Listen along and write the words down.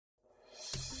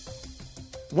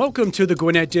Welcome to the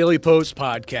Gwinnett Daily Post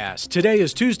podcast. Today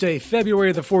is Tuesday,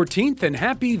 February the 14th, and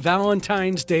happy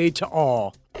Valentine's Day to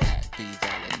all. Happy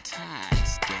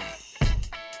Valentine's Day.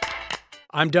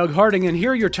 I'm Doug Harding, and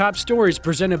here are your top stories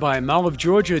presented by Mall of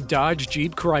Georgia Dodge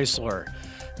Jeep Chrysler.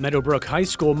 Meadowbrook High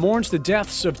School mourns the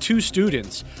deaths of 2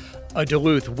 students. A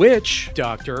Duluth witch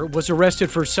doctor was arrested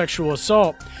for sexual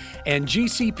assault, and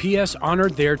GCPS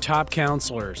honored their top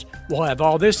counselors. We'll have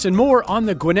all this and more on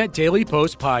the Gwinnett Daily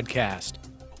Post podcast.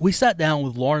 We sat down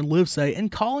with Lauren Livesay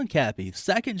and Colin Cappy,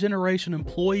 second-generation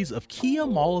employees of Kia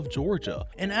Mall of Georgia,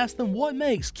 and asked them what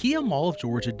makes Kia Mall of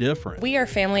Georgia different. We are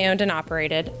family-owned and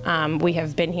operated. We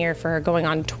have been here for going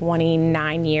on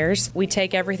 29 years. We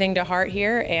take everything to heart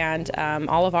here, and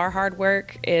all of our hard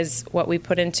work is what we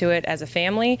put into it as a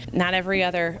family. Not every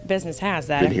other business has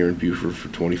that. Been here in Buford for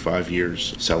 25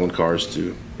 years, selling cars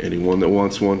to anyone that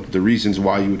wants one. The reasons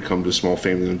why you would come to a small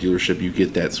family-owned dealership, you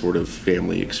get that sort of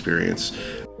family experience.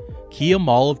 Kia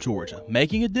Mall of Georgia,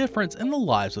 making a difference in the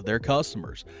lives of their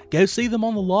customers. Go see them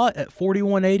on the lot at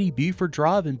 4180 Buford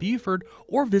Drive in Buford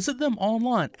or visit them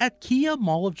online at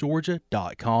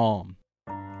kiamallofgeorgia.com.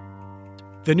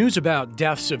 The news about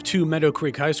deaths of 2 Meadow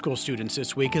Creek High School students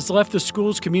this week has left the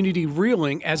school's community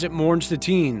reeling as it mourns the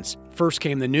teens. First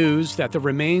came the news that the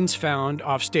remains found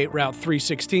off State Route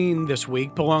 316 this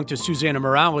week belonged to Susana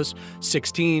Morales,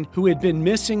 16, who had been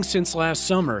missing since last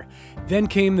summer. Then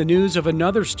came the news of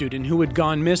another student who had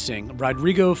gone missing.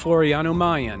 Rodrigo Floriano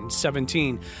Mayan,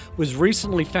 17, was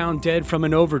recently found dead from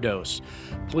an overdose.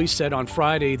 Police said on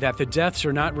Friday that the deaths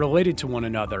are not related to one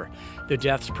another. The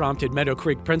deaths prompted Meadow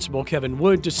Creek Principal Kevin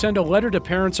Wood to send a letter to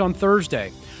parents on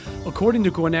Thursday. According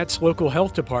to Gwinnett's local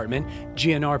health department,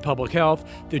 GNR Public Health,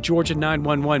 the Georgia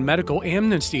 911 Medical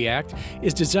Amnesty Act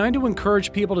is designed to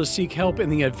encourage people to seek help in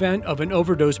the event of an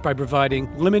overdose by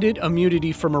providing limited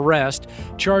immunity from arrest,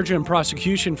 charge and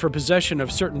prosecution for possession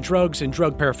of certain drugs and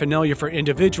drug paraphernalia for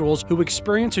individuals who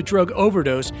experience a drug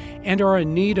overdose and are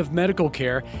in need of medical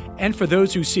care, and for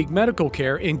those who seek medical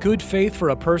care in good faith for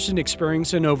a person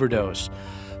experiencing an overdose.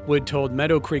 Wood told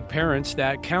Meadow Creek parents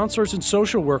that counselors and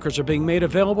social workers are being made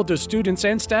available to students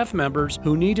and staff members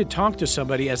who need to talk to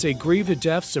somebody as they grieve the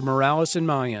deaths of Morales and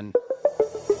Mayan.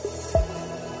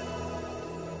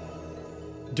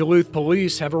 Duluth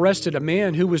police have arrested a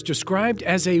man who was described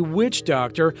as a witch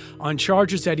doctor on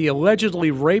charges that he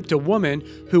allegedly raped a woman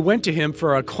who went to him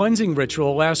for a cleansing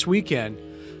ritual last weekend.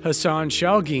 Hassan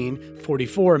Shalgin,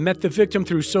 44, met the victim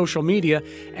through social media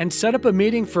and set up a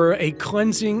meeting for a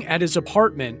cleansing at his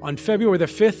apartment. On February the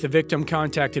 5th, the victim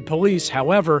contacted police,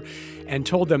 however, and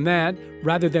told them that,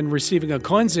 rather than receiving a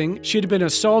cleansing, she had been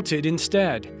assaulted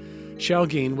instead.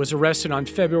 Shalgin was arrested on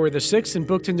February the 6th and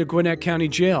booked into Gwinnett County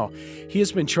Jail. He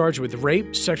has been charged with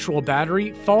rape, sexual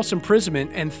battery, false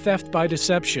imprisonment, and theft by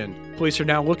deception. Police are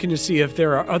now looking to see if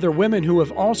there are other women who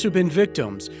have also been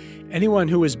victims. Anyone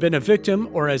who has been a victim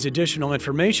or has additional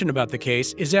information about the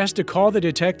case is asked to call the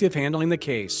detective handling the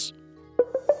case.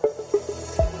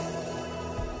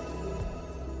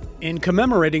 In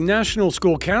commemorating National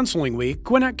School Counseling Week,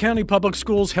 Gwinnett County Public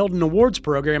Schools held an awards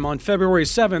program on February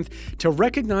 7th to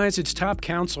recognize its top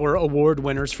counselor award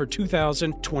winners for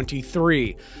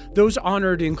 2023. Those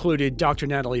honored included Dr.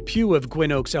 Natalie Pugh of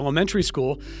Gwynn Oaks Elementary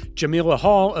School, Jamila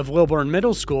Hall of Lilburn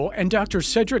Middle School, and Dr.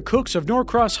 Cedric Cooks of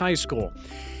Norcross High School.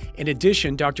 In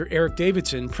addition, Dr. Eric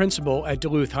Davidson, principal at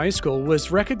Duluth High School,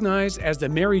 was recognized as the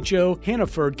Mary Jo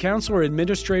Hannaford Counselor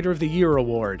Administrator of the Year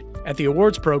Award. At the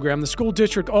awards program, the school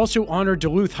district also honored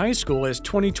Duluth High School as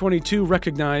 2022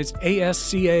 recognized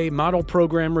ASCA Model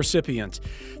Program recipients.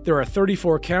 There are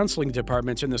 34 counseling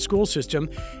departments in the school system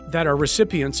that are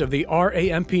recipients of the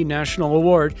RAMP National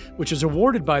Award, which is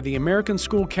awarded by the American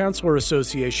School Counselor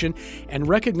Association and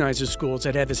recognizes schools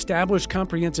that have established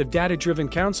comprehensive data-driven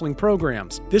counseling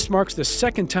programs. This marks the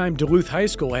second time Duluth High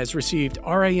School has received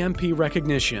RAMP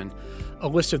recognition. A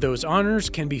list of those honors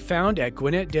can be found at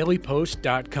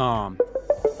GwinnettDailyPost.com.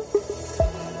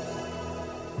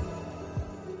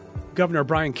 Governor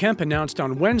Brian Kemp announced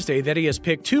on Wednesday that he has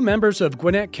picked 2 members of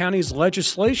Gwinnett County's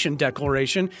legislation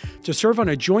declaration to serve on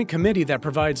a joint committee that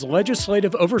provides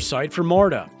legislative oversight for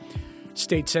MARTA.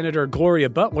 State Senator Gloria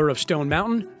Butler of Stone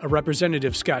Mountain, a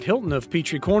Representative Scott Hilton of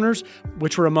Petrie Corners,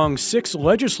 which were among 6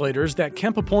 legislators that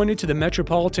Kemp appointed to the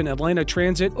Metropolitan Atlanta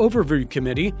Transit Overview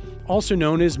Committee, also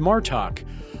known as MARTOC.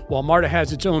 While MARTA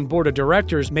has its own board of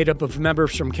directors made up of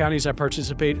members from counties that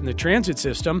participate in the transit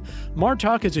system,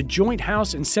 MARTOC is a joint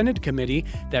House and Senate committee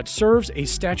that serves a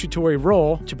statutory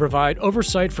role to provide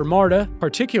oversight for MARTA,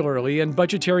 particularly in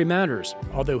budgetary matters.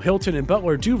 Although Hilton and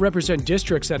Butler do represent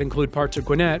districts that include parts of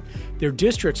Gwinnett, their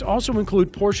districts also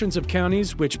include portions of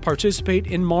counties which participate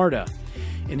in MARTA.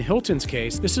 In Hilton's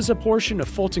case, this is a portion of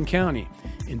Fulton County.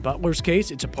 In Butler's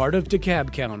case, it's a part of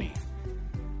DeKalb County.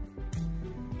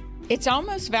 It's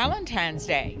almost Valentine's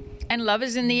Day, and love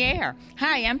is in the air.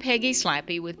 Hi, I'm Peggy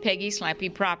Slappy with Peggy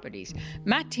Slappy Properties.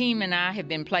 My team and I have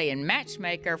been playing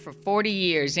matchmaker for 40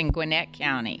 years in Gwinnett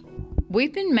County.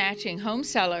 We've been matching home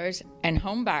sellers and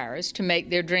home buyers to make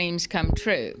their dreams come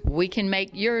true. We can make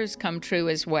yours come true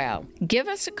as well. Give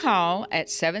us a call at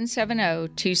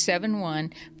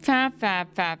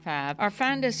 770-271-5555 or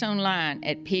find us online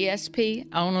at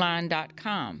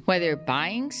psponline.com. Whether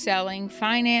buying, selling,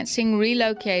 financing,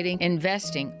 relocating,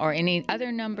 investing, or any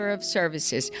other number of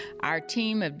services, our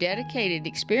team of dedicated,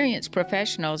 experienced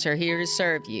professionals are here to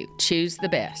serve you. Choose the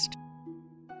best.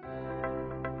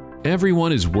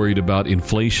 Everyone is worried about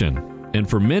inflation, and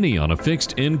for many on a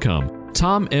fixed income,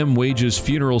 Tom M. Wages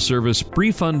Funeral Service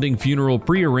pre-funding funeral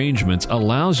prearrangements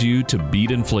allows you to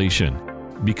beat inflation.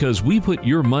 Because we put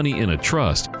your money in a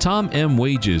trust, Tom M.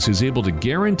 Wages is able to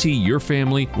guarantee your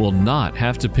family will not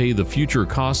have to pay the future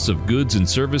costs of goods and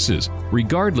services,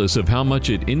 regardless of how much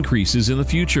it increases in the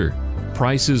future.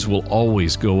 Prices will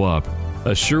always go up.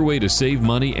 A sure way to save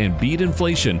money and beat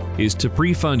inflation is to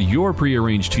pre-fund your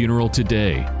prearranged funeral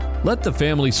today. Let the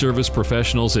family service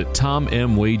professionals at Tom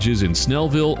M. Wages in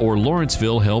Snellville or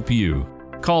Lawrenceville help you.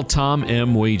 Call Tom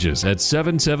M. Wages at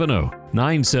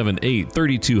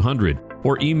 770-978-3200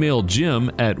 or email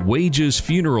Jim at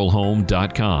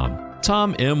wagesfuneralhome.com.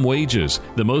 Tom M. Wages,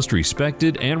 the most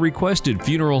respected and requested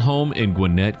funeral home in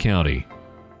Gwinnett County.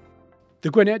 The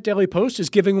Gwinnett Daily Post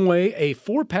is giving away a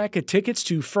 4-pack of tickets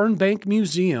to Fernbank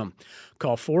Museum.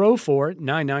 Call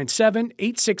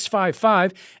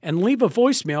 404-997-8655 and leave a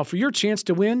voicemail for your chance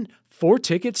to win 4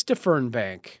 tickets to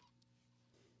Fernbank.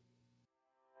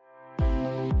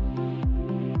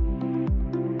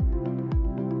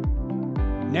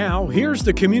 Now, here's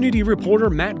the community reporter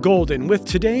Matt Golden with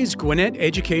today's Gwinnett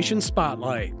Education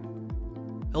Spotlight.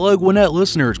 Hello, Gwinnett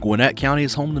listeners. Gwinnett County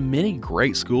is home to many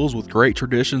great schools with great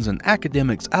traditions in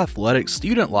academics, athletics,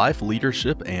 student life,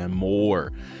 leadership, and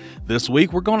more. This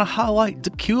week, we're going to highlight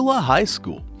Decula High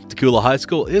School. Decula High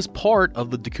School is part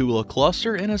of the Decula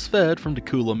cluster and is fed from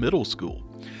Decula Middle School.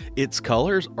 Its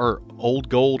colors are old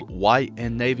gold, white,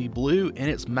 and navy blue, and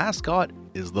its mascot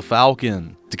is the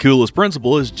Falcon. Decula's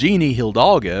principal is Jeannie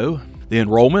Hidalgo. The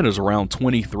enrollment is around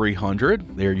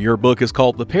 2,300. Their yearbook is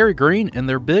called the Peregrine, and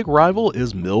their big rival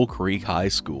is Mill Creek High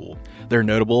School. Their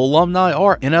notable alumni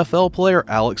are NFL player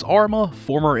Alex Arma,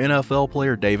 former NFL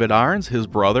player David Irons, his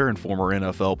brother and former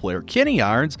NFL player Kenny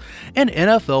Irons, and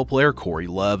NFL player Corey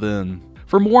Levin.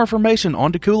 For more information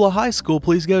on Decula High School,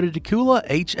 please go to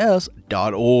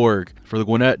deculahs.org. For the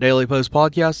Gwinnett Daily Post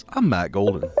podcast, I'm Matt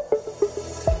Golden.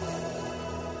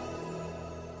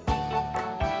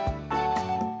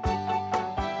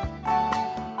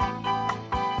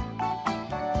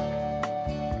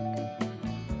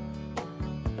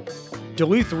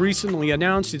 Duluth recently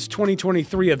announced its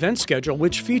 2023 event schedule,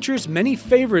 which features many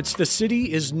favorites the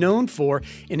city is known for,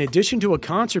 in addition to a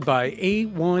concert by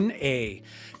A1A,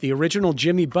 the original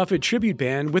Jimmy Buffett tribute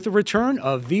band, with the return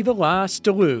of Viva Las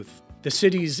Duluth. The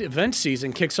city's event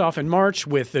season kicks off in March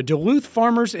with the Duluth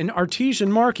Farmers and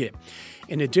Artisan Market.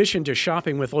 In addition to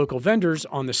shopping with local vendors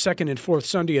on the second and fourth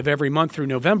Sunday of every month through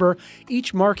November,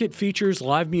 each market features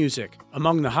live music.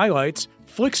 Among the highlights,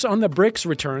 Flicks on the Bricks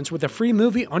returns with a free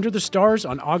movie Under the Stars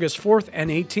on August 4th and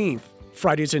 18th.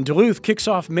 Fridays in Duluth kicks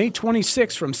off May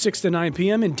 26th from 6 to 9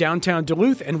 p.m. in downtown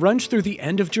Duluth and runs through the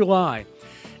end of July.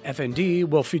 FND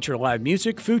will feature live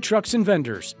music, food trucks, and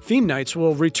vendors. Theme nights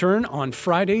will return on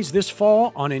Fridays this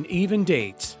fall on an even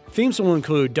date. Themes will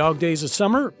include Dog Days of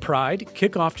Summer, Pride,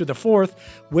 Kickoff to the 4th,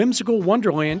 Whimsical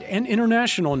Wonderland, and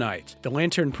International Night. The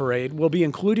Lantern Parade will be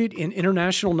included in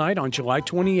International Night on July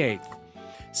 28th.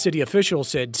 City officials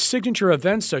said signature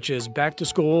events such as Back to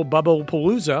School, Bubble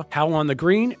Palooza, Howl on the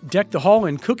Green, Deck the Hall,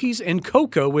 and Cookies and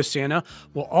Cocoa with Santa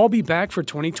will all be back for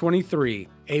 2023.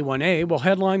 A1A will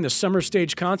headline the Summer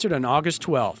Stage Concert on August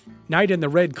 12th. Night in the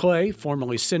Red Clay,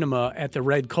 formerly Cinema at the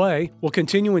Red Clay, will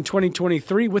continue in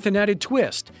 2023 with an added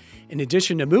twist. In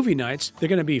addition to movie nights, there are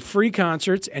going to be free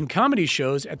concerts and comedy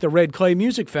shows at the Red Clay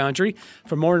Music Foundry.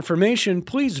 For more information,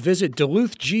 please visit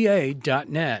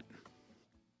duluthga.net.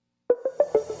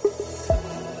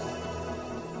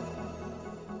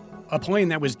 A plane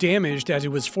that was damaged as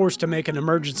it was forced to make an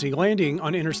emergency landing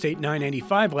on Interstate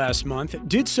 985 last month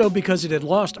did so because it had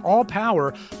lost all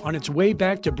power on its way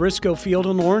back to Briscoe Field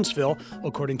in Lawrenceville,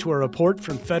 according to a report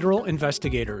from federal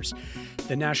investigators.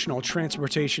 The National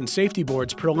Transportation Safety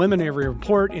Board's preliminary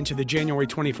report into the January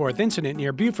 24th incident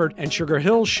near Beaufort and Sugar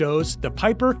Hill shows the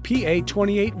Piper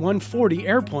PA-28140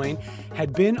 airplane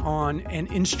had been on an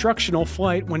instructional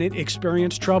flight when it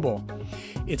experienced trouble.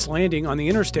 Its landing on the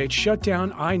interstate shut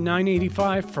down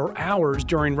I-985 for hours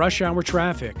during rush hour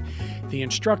traffic. The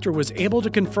instructor was able to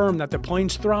confirm that the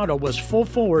plane's throttle was full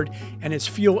forward and its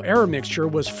fuel-air mixture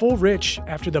was full rich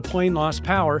after the plane lost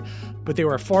power, but they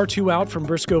were far too out from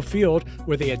Briscoe Field,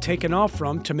 where they had taken off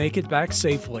from, to make it back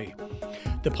safely.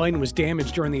 The plane was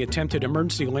damaged during the attempted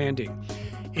emergency landing.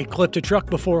 It clipped a truck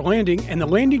before landing, and the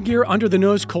landing gear under the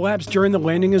nose collapsed during the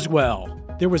landing as well.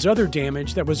 There was other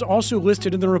damage that was also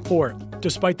listed in the report.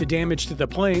 Despite the damage to the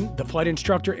plane, the flight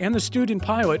instructor and the student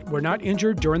pilot were not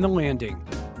injured during the landing.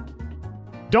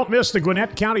 Don't miss the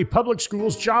Gwinnett County Public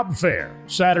Schools Job Fair,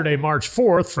 Saturday, March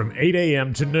 4th from 8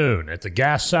 a.m. to noon at the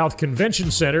Gas South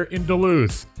Convention Center in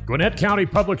Duluth. Gwinnett County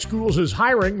Public Schools is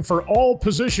hiring for all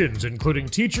positions, including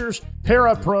teachers,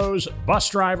 para-pros, bus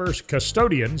drivers,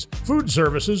 custodians, food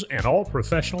services, and all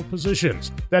professional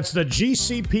positions. That's the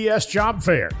GCPS Job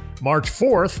Fair, March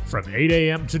 4th from 8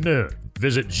 a.m. to noon.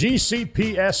 Visit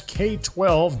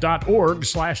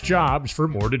gcpsk12.org/jobs for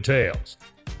more details.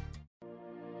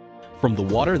 From the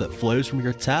water that flows from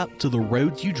your tap to the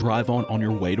roads you drive on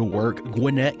your way to work,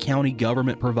 Gwinnett County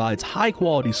government provides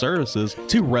high-quality services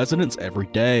to residents every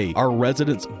day. Our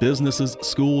residents, businesses,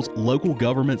 schools, local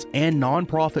governments, and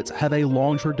nonprofits have a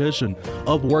long tradition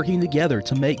of working together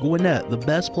to make Gwinnett the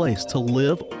best place to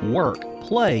live, work,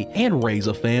 play, and raise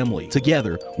a family.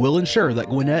 Together, we'll ensure that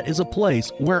Gwinnett is a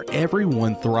place where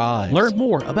everyone thrives. Learn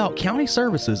more about county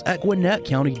services at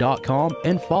GwinnettCounty.com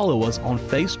and follow us on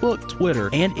Facebook, Twitter,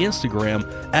 and Instagram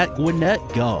at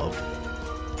GwinnettGov.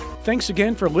 Thanks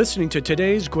again for listening to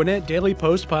today's Gwinnett Daily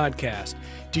Post podcast.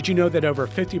 Did you know that over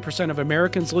 50% of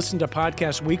Americans listen to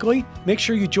podcasts weekly? Make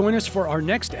sure you join us for our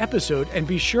next episode and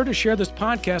be sure to share this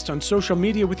podcast on social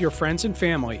media with your friends and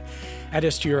family. Add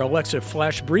us to your Alexa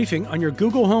Flash Briefing on your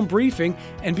Google Home Briefing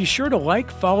and be sure to like,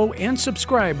 follow, and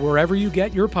subscribe wherever you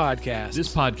get your podcasts.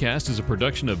 This podcast is a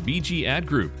production of BG Ad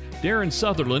Group. Darren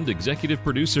Sutherland, Executive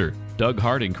Producer. Doug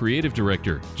Harding, Creative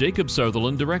Director. Jacob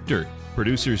Sutherland, Director.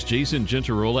 Producers Jason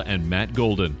Gentarola and Matt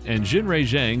Golden. And Jinrei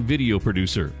Zhang, Video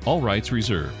Producer. All rights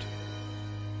reserved.